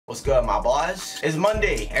What's good, my boss? It's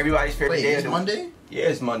Monday. Everybody's favorite day. It's Monday? Yeah,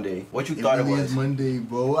 it's Monday. What you thought it was? It's Monday,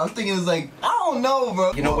 bro. I'm thinking it's like, I don't know,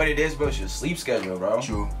 bro. You know what it is, bro? It's your sleep schedule, bro.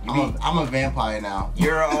 True. I'm a vampire now.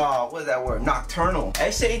 You're, what is that word? Nocturnal.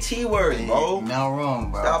 SAT word, bro. Not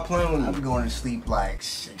wrong, bro. Stop playing with me. I be going to sleep like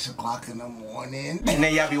 6 o'clock in the morning. And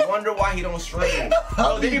then y'all be wondering why he don't stream.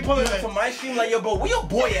 Bro, then he pull it up to my stream like, yo, bro, where your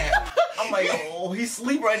boy at? I'm like, oh, he's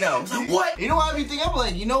asleep right now. He's like, what? You know what I be thinking? I'm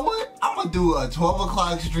like, you know what? I'm gonna do a 12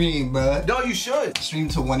 o'clock stream, bro. No, you should. Stream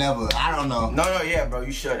to whenever. I don't know. No, yeah, bro,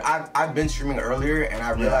 you should. I've been streaming earlier, and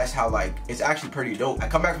I realized how, like, it's actually pretty dope. I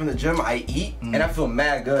come back from the gym, I eat, and I feel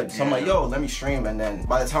mad good. So I'm like, yo, let me stream, and then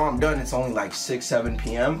by the time I'm done, it's only like 6, 7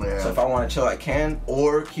 p.m. So if I want to chill, I can,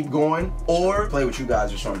 or keep going, or play with you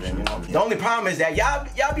guys or something, you know? The only problem is that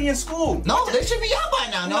y'all be in school. No, they should be out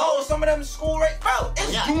by now, no? Some of them in school, right? Bro,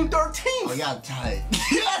 it's June 13th. Oh, y'all tight.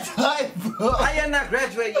 You're tight, bro. How y'all not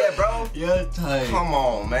graduated yet, bro? You're tight. Come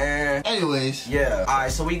on, man. Anyways. Yeah.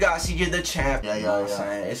 Alright, so we got CJ the Champ. Yeah. You know what I'm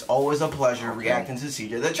saying? It's always a pleasure reacting to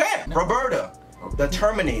CJ the Champ. Roberta The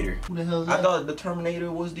Terminator. Who the hell is that? I thought the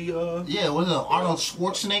Terminator was the Yeah, was it Arnold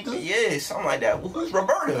Schwarzenegger? Yeah, something like that. Well, who's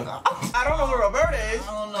Roberta? I don't know who Roberta is.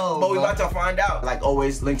 I don't know. But we about to find out. Like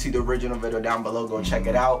always, link to the original video down below. Go check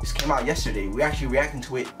it out. This came out yesterday. We actually reacting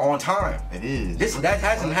to it on time. It is. That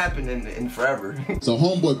hasn't happened in forever. So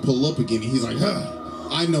homeboy pull up again and he's like,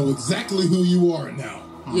 I know exactly who you are now.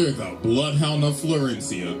 You're the Bloodhound of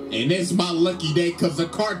Florencia. And it's my lucky day because the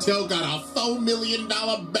cartel got a $4 million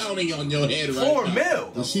bounty on your head right now. 4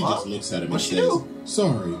 mil? And she just looks at him and What'd she says, do?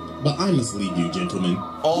 sorry, but I must leave you, gentlemen.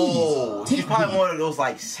 Oh, Please, she's probably one of those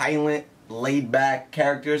like silent, laid back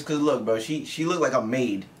characters. Cause look, bro, she looked like a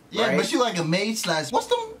maid. Yeah, right? but she like a maid slash. What's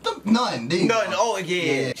the none? None. Oh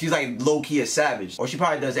yeah. She's like low key a savage, or she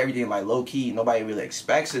probably does everything like low key. Nobody really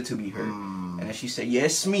expects it to be her. And then she said, "Yeah,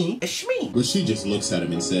 it's me. It's me." But she just looks at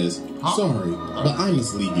him and says, sorry, but I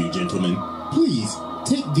must leave you, gentlemen. Please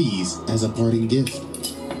take these as a parting gift.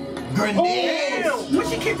 Grenades. Oh, damn. Where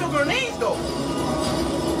she keep the grenades though?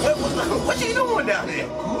 What she doing down there?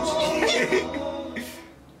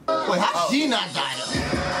 Wait, how she not died?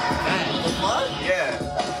 What? Yeah.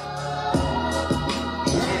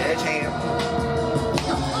 Yeah, champ.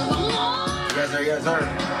 Yes, sir. Yes,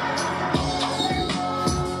 sir.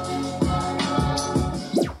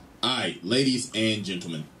 Alright, ladies and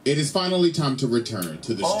gentlemen, it is finally time to return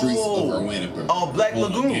to the streets of Roanoke. Oh, Black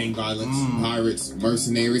Lagoon. Gang violence, pirates,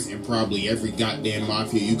 mercenaries, and probably every goddamn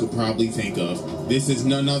mafia you could probably think of. This is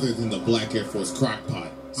none other than the Black Air Force Crockpot.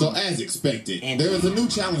 So as expected, there is a new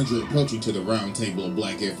challenger approaching to the round table of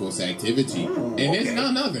Black Air Force activity. And it's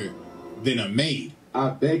none other than a maid. I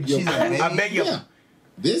beg your I beg you. Yeah.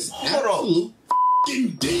 This absolute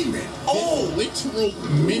f***ing demon. Oh, literal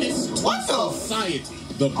menace to society.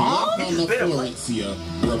 The Bloodhound of Florencia,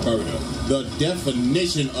 Roberta. The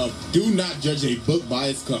definition of do not judge a book by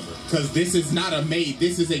its cover. Because this is not a maid,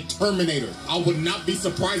 this is a Terminator. I would not be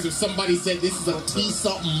surprised if somebody said this is a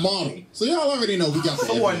T-something model. So y'all already know we got the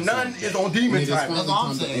so evidence. none is on demon time. That's all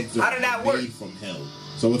I'm saying. How did that work? From hell.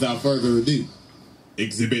 So without further ado,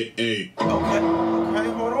 Exhibit A. Okay,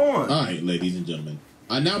 hold on. Alright, ladies and gentlemen.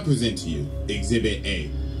 I now present to you Exhibit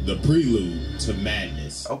A, the prelude to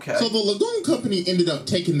madness. Okay. So the Lagoon Company ended up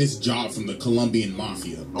taking this job from the Colombian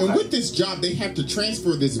Mafia. Okay. And with this job, they have to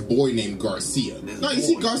transfer this boy named Garcia. Now, you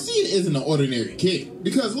see, Garcia isn't an ordinary kid.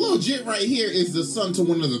 Because Lil Jit right here is the son to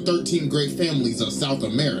one of the 13 great families of South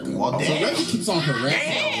America. Well, so Reggie keeps on harassing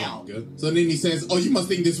him. So then he says, oh, you must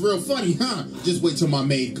think this real funny, huh? Just wait till my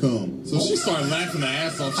maid comes. So she started laughing her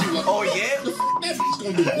ass off. She like, oh, yeah? That bitch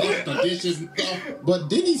gonna do wash the dishes and stuff. But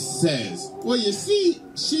then he says, well, you see,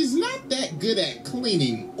 she's not that good at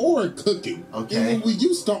cleaning or cooking. Okay. And when we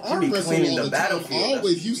used to arm wrestle all the time, I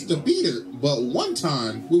always used to beat her. But one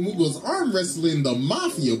time, when we was arm wrestling, the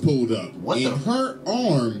Mafia pulled up. Her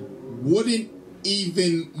arm wouldn't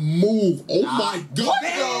even move. Oh my God. What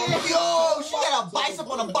the? Yo, she got a bicep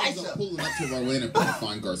on a bicep. Pulling up to Roanoke to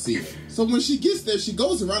find Garcia. So when she gets there, she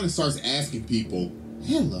goes around and starts asking people,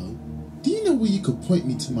 hello, do you know where you could point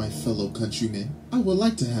me to my fellow countrymen? I would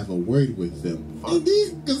like to have a word with them. And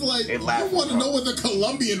these, cause like, you want to know where the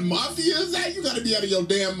Colombian Mafia is at? You gotta be out of your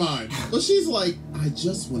damn mind. But she's like, I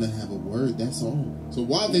just want to have a word, that's all. So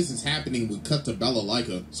while this is happening, we cut to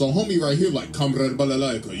Balalaika. So homie right here like, Comrade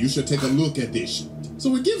Balalaika, you should take a look at this.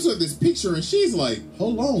 So he gives her this picture and she's like,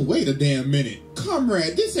 hold on, wait a damn minute.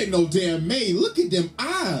 Comrade, this ain't no damn maid. Look at them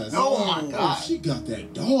eyes. Oh my God. She got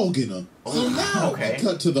that dog in her. So now we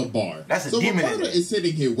cut to the bar. That's a demon. So Roberta is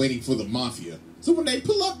sitting here waiting for the Mafia. So when they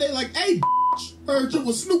pull up, they like, hey, Heard you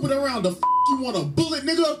was snooping around. The you want a bullet,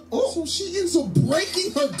 nigga? Oh. So she ends up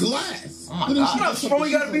breaking her glass. Oh my God. How strong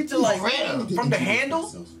you gotta be to like from the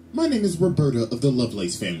handle? My name is Roberta of the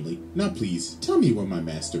Lovelace family. Now please, tell me where my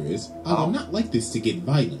master is. I would not like this to get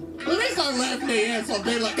violent. When they start laughing their ass off,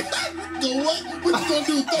 they like, go what? What you gonna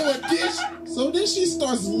do, throw a dish? So then she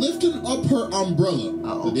starts lifting up her umbrella.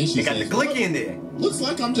 Uh-oh. So then she got says, the glicky in there. Looks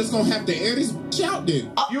like I'm just gonna have to air this out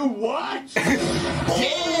then. You what? Damn!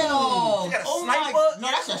 Oh No,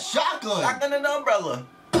 that's a shotgun. Shotgun and the umbrella.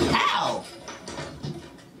 How?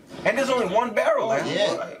 And there's only one barrel. Like,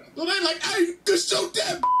 yeah. So they like, hey, you can shoot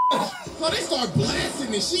that. So they start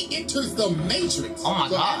blasting and she enters the Matrix. Oh my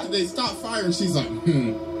so God. After they stop firing, she's like,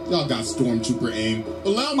 y'all got stormtrooper aim.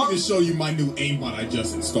 Allow me to show you my new aimbot I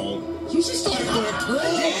just installed. So she started going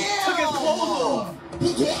crazy. Took his clothes off.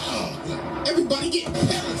 Everybody getting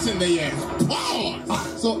pellets in their ass.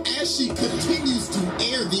 Pause. So as she continues to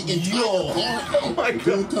air the entire bar, oh my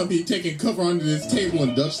God, Company taking cover under this table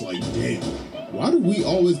and Dutch like, damn. Why do we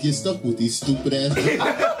always get stuck with these stupid ass people?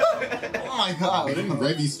 Oh my God. But then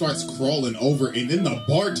Revy starts crawling over, and then the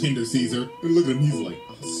bartender sees her. And look at him, he's like,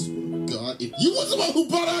 I swear to God, if you was the one who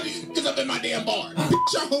brought all these niggas up in my damn bar,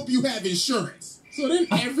 bitch, I hope you have insurance. So then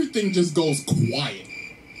everything just goes quiet.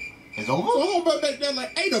 It's over? So homeboy back there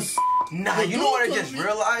like, hey, the f***. Nah, you know what I just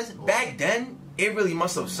realized? Back then, it really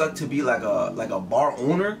must have sucked to be like a bar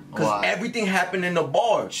owner, because everything happened in the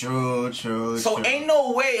bar. True. So ain't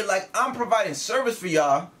no way, like, I'm providing service for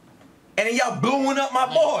y'all, and then y'all blowing up my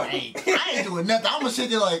bar. I ain't doing nothing. I'm gonna sit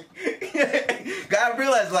there like... I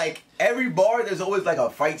realized, like, every bar, there's always, like, a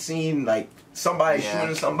fight scene, like, somebody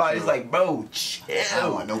shooting somebody. It's like, bro, chill. I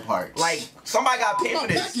don't want no parts. Like, somebody got paid for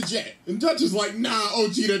this. Package at? And Dutch is like, nah,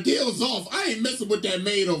 OG, the deal's off. I ain't messing with that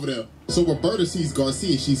maid over there. So Roberta sees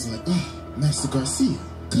Garcia. She's like, Master Garcia,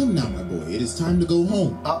 come now, my boy. It is time to go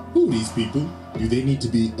home. Who are these people? Do they need to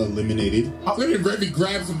be eliminated? Then Revy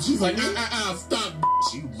grabs him. She's like, stop.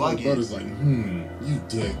 You bugging. Roberta's like, you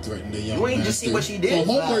dare threaten the young You ain't master. just see what she did?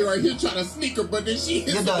 So homeboy right here trying to sneak her, but then she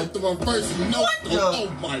hits her through her first note. Oh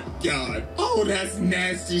my God. Oh, that's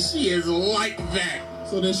nasty. She is like that.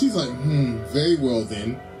 So then she's like, very well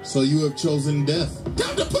then. So you have chosen death.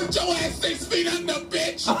 Time to put your ass 6 feet under,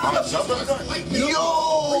 bitch!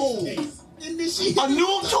 Yo! And then she a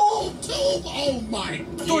new tube! Oh my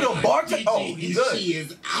God! Through the bar? Oh, he's good. She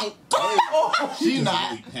is out. She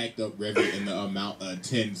not. Packed up Revy in the amount of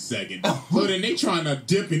 10 seconds. So then they trying to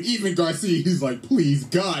dip, and even Garcia, he's like, please,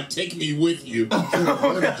 God, take me with you. So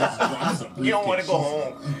you don't want to go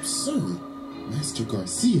home. I'm sorry, Master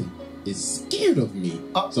Garcia is scared of me.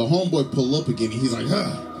 So homeboy pull up again, and he's like,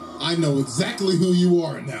 I know exactly who you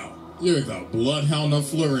are now. You're the Bloodhound of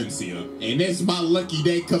Florencia. And it's my lucky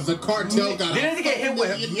day because the cartel got Didn't get hit with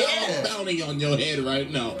 $1 bounty on your head right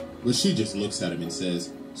now. But she just looks at him and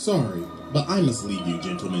says, sorry, but I must leave you,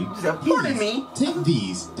 gentlemen. Pardon me. Take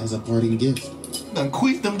these as a parting gift. Done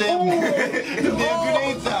queefed them damn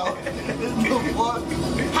grenades out.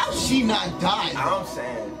 How she not died? I'm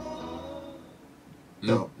saying.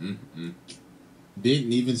 No.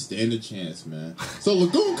 Didn't even stand a chance, man. So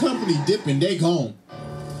Lagoon Company dipping, they gone.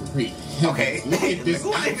 Great heavens, Okay. look at this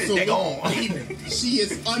They gone. absolute She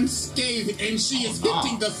is unscathed and she is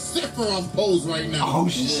hitting the Sephiroth pose right now. Oh,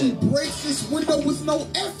 And shit. she breaks this window with no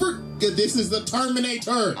effort. This is the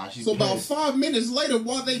Terminator. So about 5 minutes later,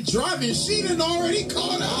 while they driving, she done already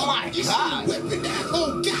caught up. Oh my God. Whipping that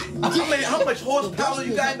whole How much horsepower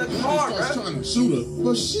you got in the car, starts bro? trying to shoot her,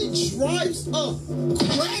 but she drives up,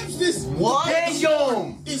 grabs this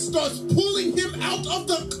Damn! and starts pulling him out of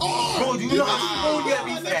the car. Bro, do you know how slow you gotta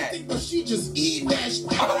be that? But she just eating that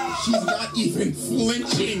shit. She's not even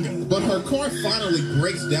flinching. But her car finally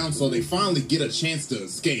breaks down, so they finally get a chance to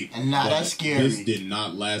escape. And now that's scary. This did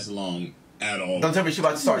not last long at all. Don't tell me she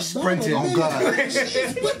about to start sprinting. Oh, God.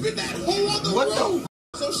 She's whipping that hole on the road.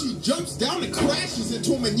 So she jumps down and crashes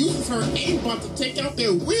into him and uses her aimbot to take out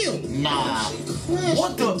their wheel. Nah. She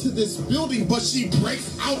crashed into this building, but she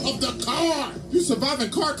breaks out of the car. You surviving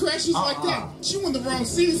car crashes like that? She went the wrong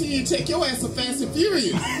season and take your ass to Fast and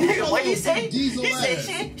Furious. What you say? Diesel He said ass.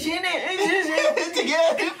 she in it.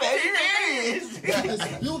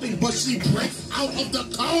 This building, but she breaks out of the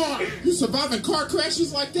car. You surviving car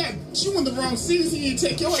crashes like that? She went the wrong season and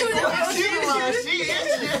take your ass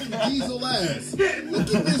to Diesel ass.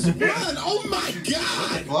 Look at this run! Oh my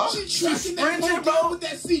God! What? She tracking that sprinting, bro with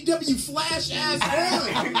that CW flash ass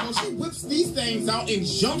run. So she whips these things out and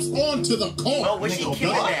jumps onto the car. Oh, where's she kicking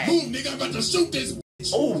that? Move, nigga! I'm about to shoot this.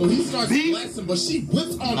 Oh, So he starts blasting, but she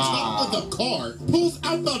whips on top of the car, pulls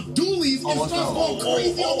out the dualies, and starts going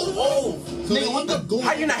crazy on the road. So they end up going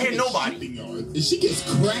How you not into hit the nobody? shipping yard, and she gets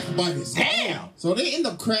cracked by this. Damn. So they end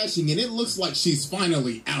up crashing, and it looks like she's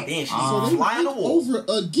finally out. Damn, she's so they flying look the wall. over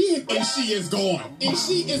again, and she is gone. And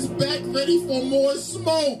she is back ready for more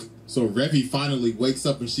smoke. So Revy finally wakes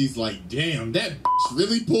up, and she's like, damn, that bitch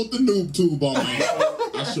really pulled the noob tube on me.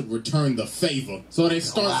 I should return the favor. So they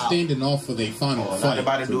start standing off for their final fight.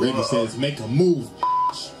 So Revy says, make a move,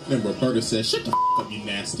 bitch. Then Roberta says, shut the f up, you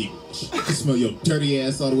nasty bitch. I can smell your dirty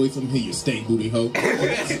ass all the way from here, you stank booty hoe.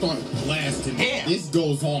 They start blasting. Damn. This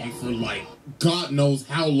goes on for like God knows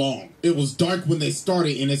how long. It was dark when they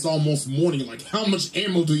started, and it's almost morning. Like, how much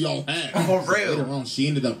ammo do y'all have? For So real. later on, she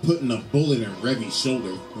ended up putting a bullet in Revy's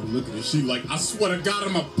shoulder. And look at her, she like, I swear to God,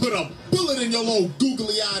 I'm gonna put a bullet in your little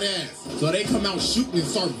googly-eyed ass. So they come out shooting and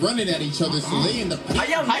start running at each other. So they end up. How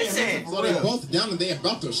y'all miss it? So they're both down and they're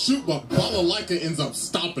about to shoot, but Balalaika ends up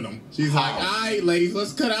stopping them. She's like, alright, ladies,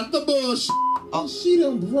 let's cut out the bullshit. She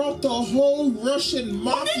done brought the whole Russian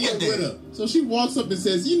mafia with her. So she walks up and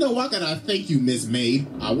says, you know, I gotta thank you, Miss Maid.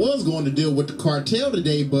 I was going to deal with the cartel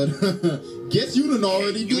today, but guess you done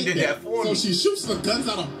already did that. For So me. she shoots the guns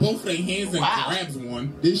out of both their hands and grabs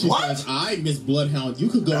one. Then she What? says, all right, Miss Bloodhound, you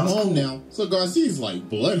could go home now. So Garcia's like,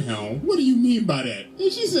 Bloodhound? What do you mean by that?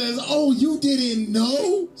 And she says, oh, you didn't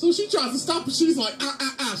know? So she tries to stop her. She's like,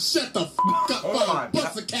 shut the f*** up. my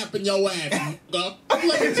Bust a cap in your ass. Let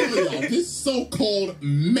me tell y'all, this so-called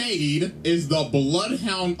maid is the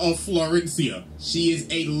Bloodhound of Florencia. She is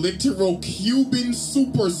a literal Cuban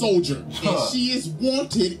super soldier. And she is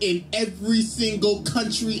wanted in every single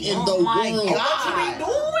country in the world. God.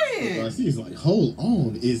 What you be doing? Garcia's like, hold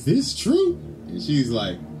on, is this true? And she's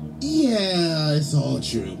like, yeah, it's all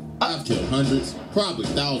true. I've killed hundreds, probably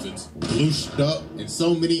thousands, loosed up, and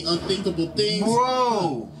so many unthinkable things.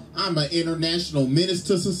 Bro. I'm an international menace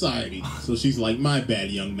to society. So she's like, my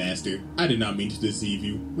bad, young master. I did not mean to deceive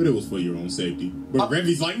you, but it was for your own safety. But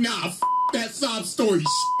Revy's like, nah, f that sob story shit.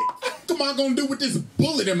 What am I gonna do with this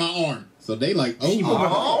bullet in my arm? So they like, so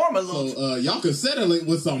y'all can settle it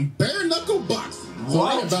with some bare knuckle boxing. So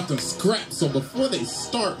they're about to scrap. So before they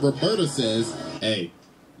start, Roberta says, hey,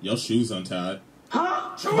 your shoes untied.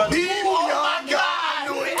 Huh? Oh my God!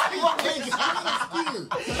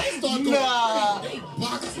 They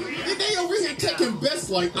boxing. And they over here taking bets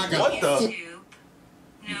like I got What the?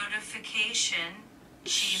 Notification.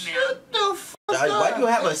 Gmail. Shut the f Why do you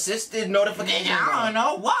have assisted notifications? I don't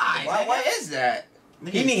know why. Why is that?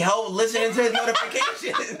 He need help listening to his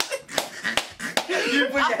notifications. You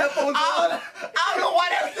put your headphones on. I don't know why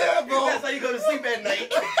that's there, bro. That's how you go to sleep at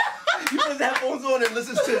night. You put his headphones on and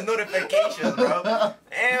listens to his notifications, bro.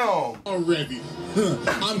 Damn. Already.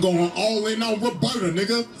 I'm going all in on Roberta,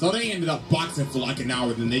 nigga. So they ended up boxing for like an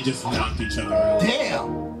hour, then they just knocked each other out.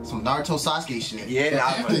 Damn. Some Naruto Sasuke shit. Yeah,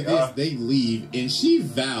 After this, they leave, and she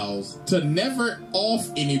vows to never off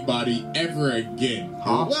anybody ever again.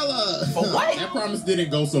 Huh? Well, For what? that promise didn't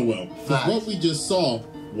go so well. 'Cause Facts. what we just saw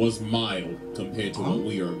was mild compared to what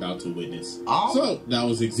we are about to witness. Oh. So that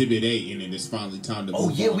was Exhibit A, and it is finally time to move on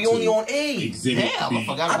we to only on A. Exhibit Damn, B. I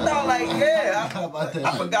forgot I about thought that. like, yeah. How about that?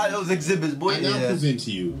 I forgot those exhibits, boy. I now present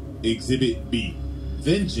to you Exhibit B,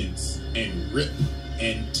 Vengeance and Rip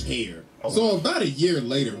and Tear. So about a year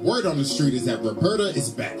later, word on the street is that Roberta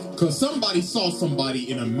is back. Cause somebody saw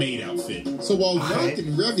somebody in a maid outfit. So while Rock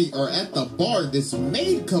and Revy are at the bar, this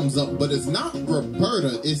maid comes up, but it's not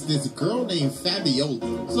Roberta, it's this girl named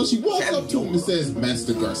Fabiola. So she walks up to him and says,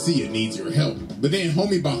 Master Garcia needs your help. But then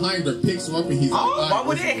homie behind her picks her up and he's like, why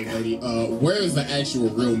would listen, it? lady, where is the actual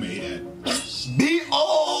real maid at?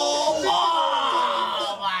 Oh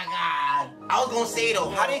my God. I was gonna say though,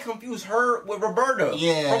 how they confuse her with Roberta?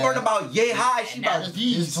 Yeah. Roberta about yay high, she about It's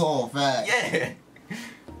geese. all fact. Yeah.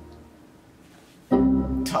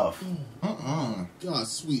 Tough. God,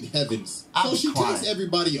 sweet heavens. I'll So be she quiet. takes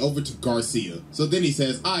everybody over to Garcia. So then he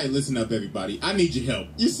says, all right, listen up, everybody. I need your help.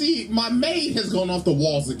 You see, my maid has gone off the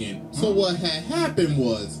walls again. So what had happened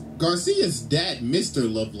was, Garcia's dad,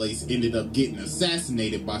 Mr. Lovelace, ended up getting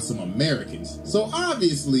assassinated by some Americans. So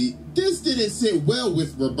obviously, this didn't sit well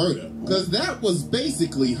with Roberta, because that was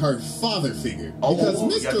basically her father figure. Because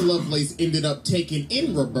Mr. Lovelace ended up taking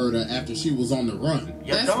in Roberta after she was on the run.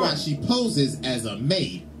 That's why she poses as a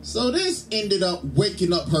maid. So this ended up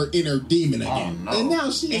waking up her inner demon again. no. And now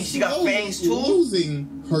she And is she got slowly fangs too?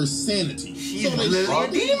 losing her sanity. She's so they literally showed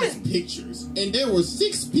a these demon. pictures. And there were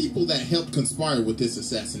 6 people that helped conspire with this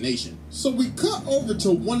assassination. So we cut over to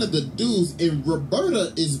one of the dudes and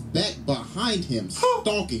Roberta is back behind him,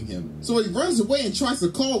 stalking him. So he runs away and tries to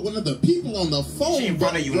call one of the people on the phone. She in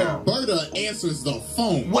front of you now. Roberta answers the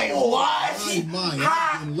phone. Wait, what? My,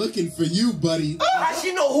 I've been looking for you, buddy. How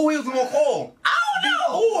she know who he was gonna call? I don't know.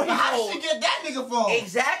 Oh, how did she get that nigga from?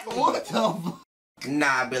 Exactly. What the fuck? Nah,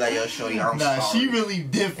 I be like, yo, shorty, I'm Nah, sorry. she really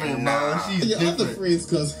different, bro. She's Your different. other friends,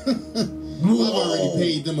 cause I've already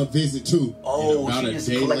paid them a visit too. Oh, and about she a just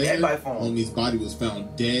day collect later, everybody phone. homie's body was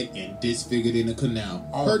found dead and disfigured in a canal.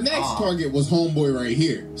 Oh, Her next target was homeboy right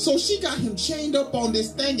here. So she got him chained up on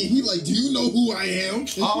this thing, and he like, "Do you know who I am?" And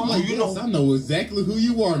she like, you "Yes, know. I know exactly who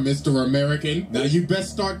you are, Mr. American. Now you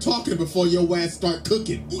best start talking before your ass start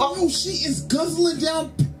cooking." Oh, she is guzzling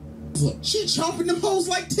down. Look, she chomping them hoes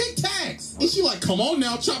like Tic Tacs. And she like, "Come on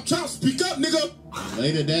now, chop chop, speak up, nigga."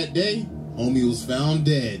 Later that day, homie was found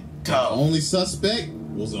dead. The only suspect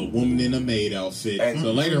was a woman in a maid outfit.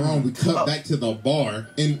 So later on, we cut back to the bar,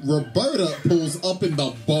 and Roberta pulls up in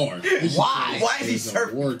the bar. Why? Why is he There's a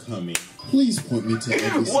surfing? war coming. Please point me to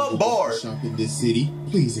every single bar? shop in this city.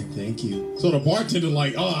 Please and thank you. So the bartender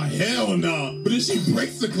like, "Oh, hell no." But then she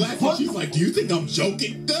breaks the glass and she's like, "Do you think I'm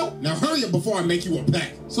joking? No. Now hurry up before I make you a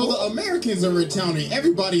pack." So the Americans are in town and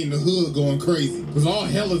everybody in the hood going crazy. Because all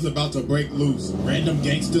hell is about to break loose. Random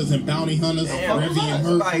gangsters and bounty hunters, Revy and her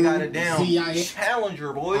Somebody got it crew, down. CIA.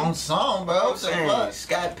 Challenger, boy. On song, bro. I'm saying,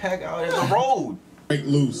 Scat Pack out in the road. Break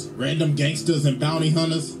loose. Random gangsters and bounty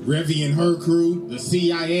hunters, Revy and her crew, the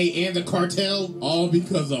CIA and the cartel, all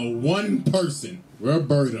because of one person,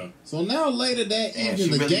 Roberta. So now later that Damn, evening, she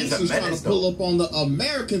the really is a gangsters try menace, to pull up on the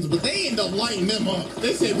Americans, but they end up lighting them up.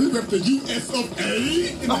 They say, "We rep the US of A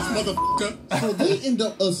in this motherfucker." So they end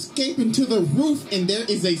up escaping to the roof, and there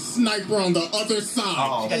is a sniper on the other side.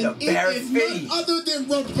 Oh, and the bare it is face. none other than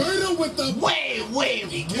Roberta with the... Wait.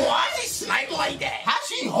 Why is he sniping like that? How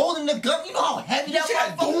she holding the gun? You know how heavy that She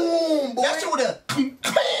got was? boom, boy. That shit with a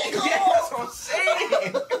Yeah, that's what I'm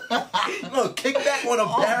saying. Look, kick back on a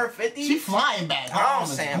bare 50. She flying back. Her I'm arm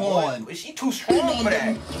is saying, gone. boy, she too strong for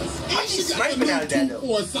that. How she She got sniping the out of that, little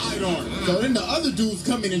though? 2-4 sidearm. So then the other dudes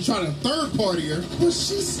come in and try to third party her, but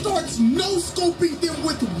she starts no-scoping them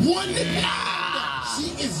with one hand.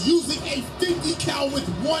 She is using a 50 cal with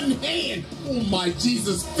one hand. Oh my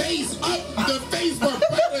Jesus! Phase up the phase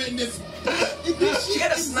Roberta in this. She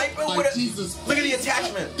got a sniper with a... Jesus! Look at the phase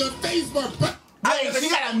attachment. up The phase Roberta. Wait, she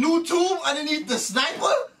got a new tube underneath the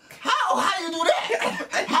sniper? How you do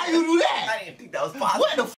that? How you do I that? didn't think that was possible.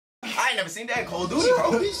 What the f? I ain't never seen that in Call of Duty,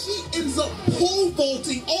 bro. Then she ends up pole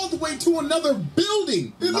vaulting all the way to another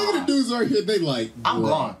building. And look at the dudes right here. They like, I'm "Bruh,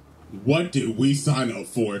 gone. What did we sign up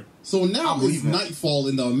for?" So now I'm it's leaving. nightfall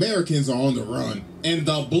and the Americans are on the run. And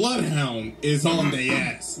the bloodhound is on their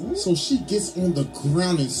ass. So she gets on the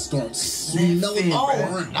ground and starts smelling the Oh,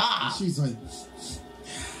 ground. nah. And she's like,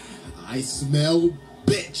 "I smell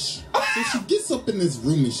bitch." So she gets up in this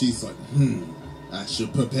room and she's like, I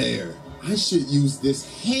should prepare. I should use this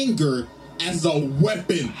hanger as a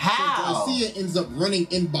weapon. How? So Garcia ends up running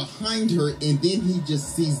in behind her, and then he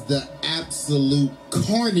just sees the absolute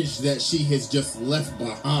carnage that she has just left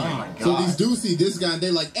behind. Oh my So God. these dudes see this guy, and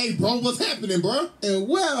they're like, "Hey, bro, what's happening, bro?" And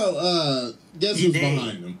well, guess He who's did.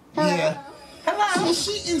 behind them? Yeah. So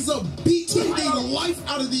she ends up beating the life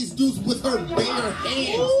out of these dudes with her bare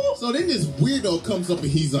hands. So then this weirdo comes up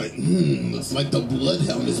and he's like, looks like the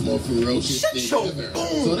bloodhound is more ferocious Shut than your ever.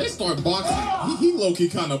 boom. So they start boxing. He low-key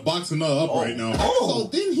kind of boxing her up right now. Oh.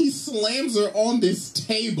 So then he slams her on this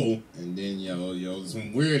table. And then, yo,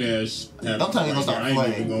 some weird ass shit Don't tell me happens to right start there. I ain't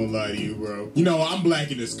playing. even gonna lie to you, bro. You know, I'm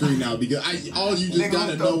blacking the screen now because all you just Nigga,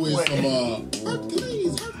 gotta don't know is play. some,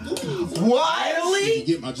 Hercules. What? You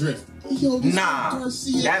get my drift. Yo, this Nah,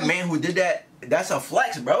 Garcia, that man who did that, that's a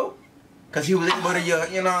flex, bro. Cause he was able to, you know what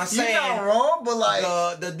I'm You're not saying? wrong, but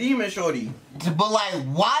like, The demon shorty.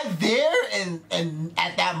 why there and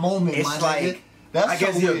at that moment? It's my like, nigga? That's I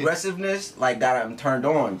guess so the weird. aggressiveness, like, got him turned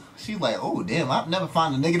on. She's like, oh damn, I've never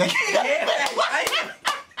found a nigga that can.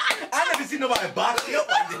 I never seen nobody box me up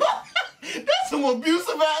like this. That's some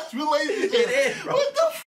abusive ass relationship. It is, bro. What the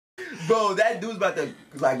f? Bro, that dude's about to,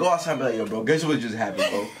 like, go outside and be like, yo, bro, guess what just happened,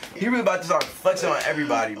 bro? He really about to start flexing on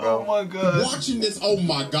everybody, bro. Oh my god. watching this, oh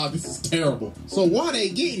my god, this is terrible. So while they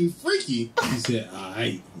getting freaky, he said,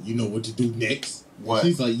 "Alright, you know what to do next." What?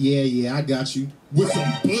 She's like, yeah, I got you. With some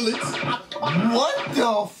bullets. What the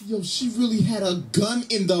f? Yo, she really had a gun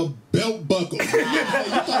in the belt buckle. You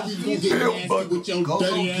thought we was gonna get Belt nasty buckle. with your Go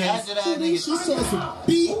dirty catch ass. it, that So then nigga. she starts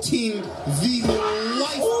beating the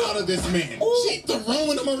life out of this man. She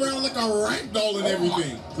throwing him around like a rag doll and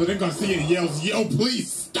everything. So then Garcia yells, "Yo,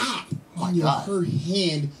 please stop." And yo, God. her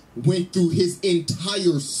hand went through his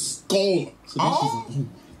entire skull. So then she's like, "Oh my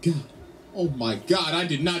god. Oh my god, I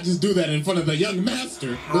did not just do that in front of the young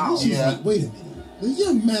master." But then she's Yeah. like, "Wait a minute. The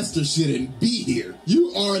young master shouldn't be here.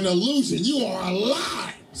 You are an illusion. You are a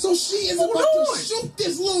lie." So she is about to shoot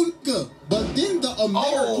this little nigga. But then the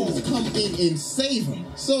Americans come in and save him.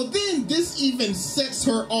 So then this even sets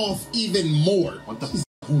her off even more. What the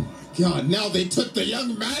Oh my God, now they took the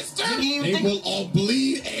young master? They will all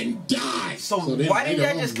bleed and die. So why didn't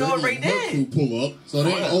y'all just kill her right then? Pull up. So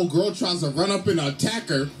then old girl tries to run up and attack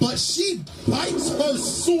her, but she bites her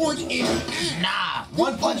sword in half. Nah,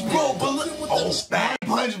 one punch, bro. Bad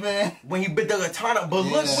Punch, man. When he bit the katana, but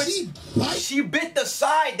look, she bit the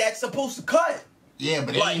side that's supposed to cut. Yeah,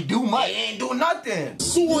 but it ain't do much. It ain't do nothing.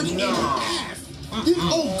 Sword in half. This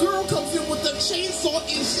old girl comes in with the chainsaw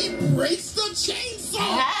and she breaks the chainsaw.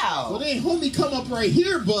 How? So then homie come up right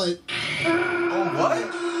here, but Oh, what?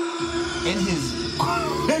 In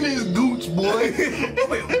his gooch, boy.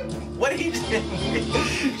 Wait, what did he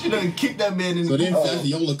do? She done kicked that man in so the then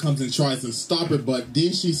Fabiola comes and tries to stop it, but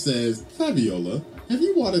then she says, Fabiola, have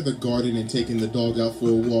you watered the garden and taken the dog out for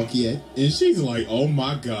a walk yet? And she's like, oh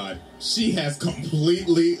my God. She has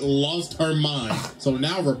completely lost her mind. So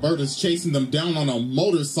now Roberta's chasing them down on a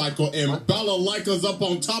motorcycle and Balalika's up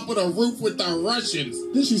on top of the roof with the Russians.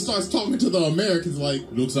 Then she starts talking to the Americans like,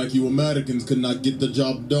 looks like you Americans could not get the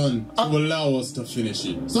job done to allow us to finish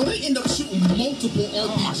it. So they end up shooting multiple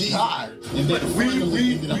RPGs. And then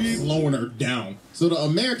finally ended up slowing her down. So the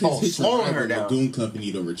Americans hit the Lagoon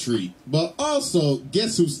Company to retreat. But also,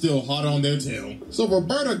 guess who's still hot on their tail? So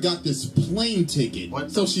Roberta got this plane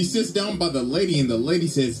ticket. So she sits down by the lady and the lady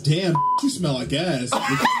says, damn, you smell like ass.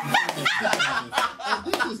 And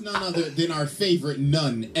this is none other than our favorite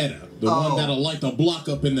nun, Etta. The one that'll light the block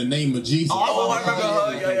up in the name of Jesus. Oh, I remember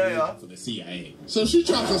her. Yeah. For the CIA. So she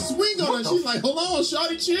tries to swing on her. She's like, hold on,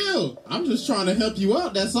 shawty, chill. I'm just trying to help you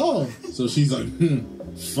out, that's all. So she's like,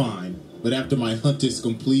 fine. But after my hunt is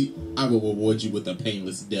complete, I will reward you with a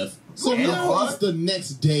painless death. So now it's the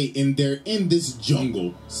next day and they're in this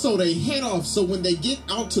jungle. So they head off. So when they get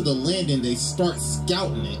out to the land and they start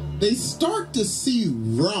scouting it, they start to see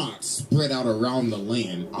rocks spread out around the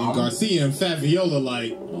land. And Garcia and Fabiola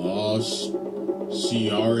like, oh,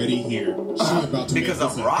 she already here. She about to because make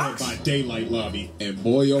this of a rocks? Dead by Daylight lobby. And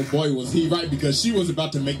boy, oh boy, was he right, because she was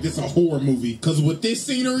about to make this a horror movie. Because with this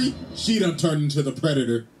scenery, she done turned into the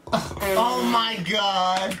Predator. Oh my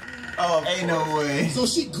God. Oh, ain't no way. So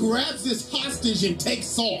she grabs this hostage and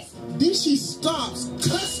takes off. Then she stops,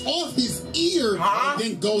 cuts off his ear, and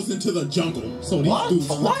then goes into the jungle. So these dudes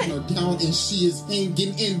knocking her down and she is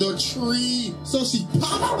hanging in the tree. So she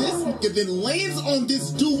pops this and then lands on this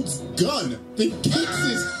dude's gun, then kicks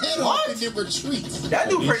his head off and then retreats. That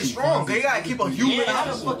dude pretty strong. They gotta keep a human out.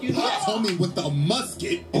 How the fuck you Hits homie with the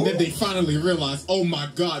musket, and then they finally realize, oh my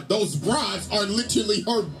God, those rods are literally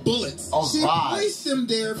her bullets. She placed them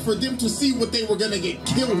there for them to see what they were gonna get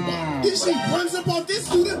killed by. Then she runs up on this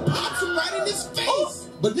dude and pops him right in his face.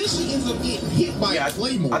 But then she ends up getting hit by a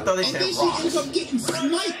claymore. I thought they and said then she ends up getting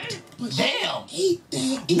sniped. But damn. She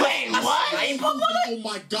ate that. Wait, what? Oh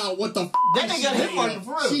my God, what the f? That nigga got hit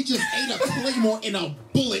for real. She just ate a claymore and a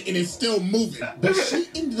bullet and it's still moving. But she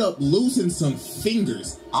ended up losing some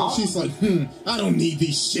fingers. So she's like, I don't need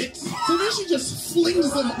these shits. So then she just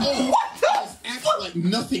flings them off. Acts like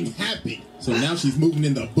nothing happened. So now she's moving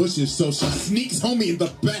in the bushes, so she sneaks homie in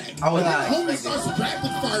the back. And then homie starts rapid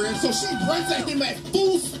firing, so she runs at him at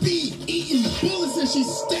full speed, eating bullets, and she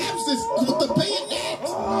stabs this with the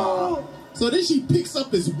bayonet. So then she picks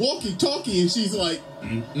up his walkie-talkie and she's like,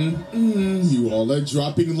 you all are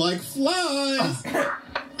dropping like flies.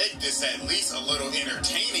 Make this at least a little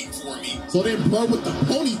entertaining for me. So then bro with the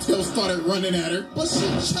ponytail started running at her, but she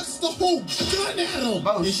chucks the whole gun at him.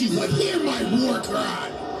 And she's like, hear my war cry.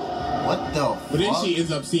 What the But then she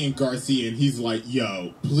ends up seeing Garcia and he's like,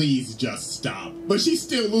 yo, please just stop. But she's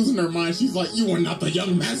still losing her mind. She's like, you are not the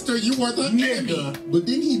young master, you are the enemy. But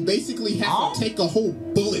then he basically has to take a whole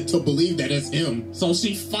bullet to believe that it's him. So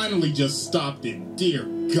she finally just stopped it. Dear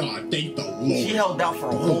God, thank the Lord. She held out for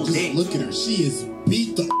a whole day. Look at her. She is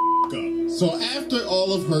beat the up. So after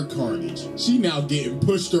all of her carnage, she now getting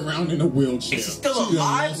pushed around in a wheelchair. Is she still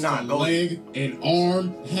alive? Nah, a leg, an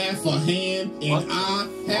arm, half a hand, an eye,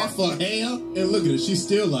 half a hair. And look at her. She's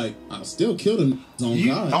still like, I'll still kill them on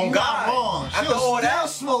God. On God. Wrong. After all that,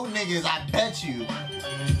 smoke niggas, I bet you.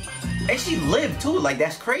 And she lived too, like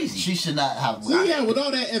that's crazy. She should not have. So yeah, with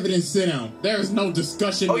all that evidence, sit down. There's no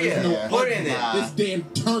discussion. Oh There's yeah, no put it in there. This damn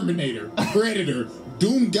Terminator, Predator,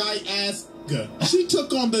 Doom guy ass She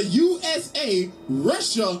took on the USA,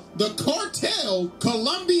 Russia, the cartel,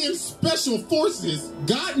 Colombian special forces.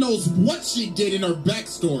 God knows what she did in her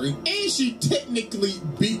backstory, and she technically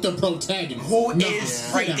beat the protagonist. Who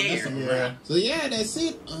is right there? Yeah. So yeah, that's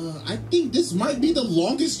it. I think this might be the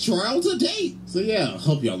longest trial to date. So yeah,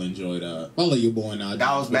 hope y'all enjoyed. Follow your boy now.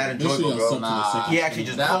 That was mad enjoyable, bro. He actually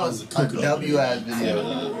just that was a W-ass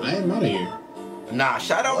video. I am out of here. Nah,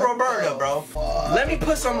 shout out Roberta, bro. Let me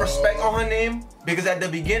put some respect on her name, because at the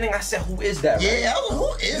beginning I said, who is that? Right? Yeah,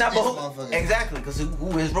 who is Nah, this but motherfucker? exactly, because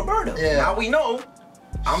who is Roberta? Yeah. Now we know.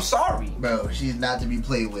 I'm sorry. Bro, she's not to be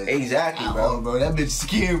played with. Exactly, bro. Oh, bro, that bitch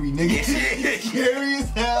scary, nigga. Scary as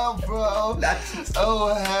hell, bro.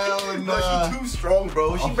 Oh, hell no. Bro, she too strong,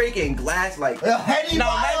 bro. She breaking glass like... Now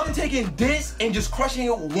imagine taking this and just crushing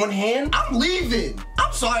it with one hand. I'm leaving.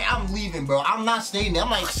 I'm sorry, I'm leaving, bro. I'm not staying there. I'm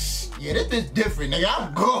like, yeah, this bitch different, nigga.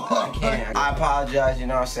 I'm gone. I apologize, you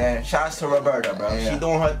know what I'm saying? Shouts to Roberta, bro. Yeah. She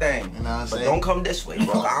doing her thing. You know what I'm but saying? don't come this way,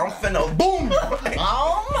 bro. I'm finna boom.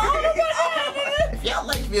 If y'all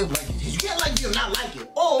like it, like it. You can't like it or not like it.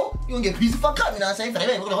 Or you gonna get a piece of fuck up, you know what I'm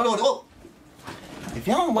saying? Hold. If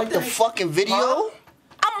y'all don't like the fucking video,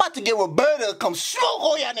 I'm about to get Roberta to come smoke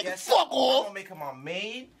all y'all niggas. Fuck I'm off. gonna make her my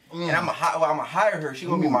maid. And I'm gonna hire her. She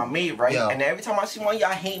gonna be my maid, right? Yo. And every time I see one of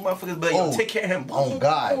y'all hate motherfuckers, but yo, take care of him. Oh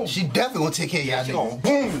God, she definitely gonna take care of y'all She niggas. gonna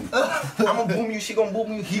boom you. I'm gonna boom you. She gonna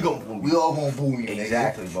boom you. He gonna boom you. We all gonna boom you, nigga.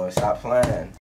 Exactly, boy. Stop playing.